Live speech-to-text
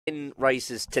10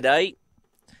 races today.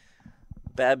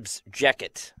 Babs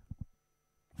Jacket,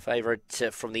 favourite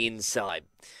from the inside.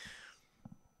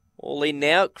 All in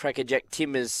now. Crackerjack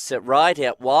Tim is right,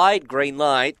 out wide, green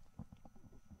light.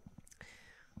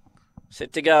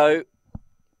 Set to go.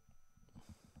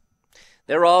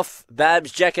 They're off.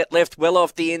 Babs Jacket left well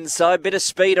off the inside. Bit of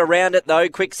speed around it though.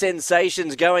 Quick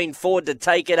Sensations going forward to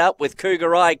take it up with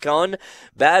Cougar Icon.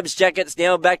 Babs Jacket's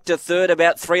now back to third,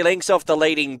 about 3 lengths off the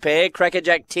leading pair.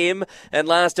 Crackerjack Tim and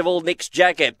last of all Nick's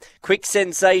Jacket. Quick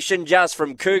Sensation just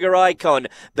from Cougar Icon.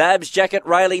 Babs Jacket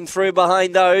railing through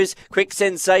behind those. Quick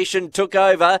Sensation took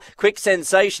over. Quick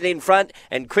Sensation in front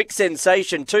and Quick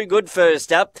Sensation too good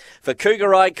first up for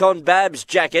Cougar Icon, Babs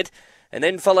Jacket. And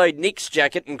then followed Nick's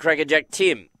Jacket and Crackerjack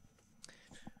Tim.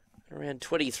 Around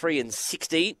 23 and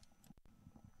 60.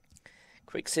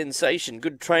 Quick Sensation.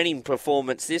 Good training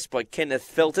performance this by Kenneth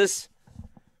Feltus.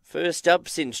 First up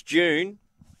since June.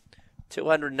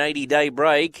 280-day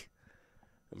break.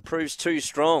 And proves too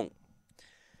strong.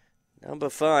 Number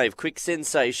 5, Quick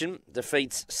Sensation.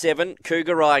 Defeats 7,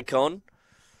 Cougar Icon.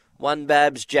 1,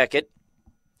 Babs Jacket.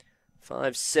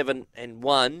 5, 7 and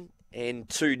 1. And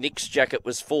 2, Nick's Jacket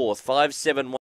was 4th. 5, 7, 1.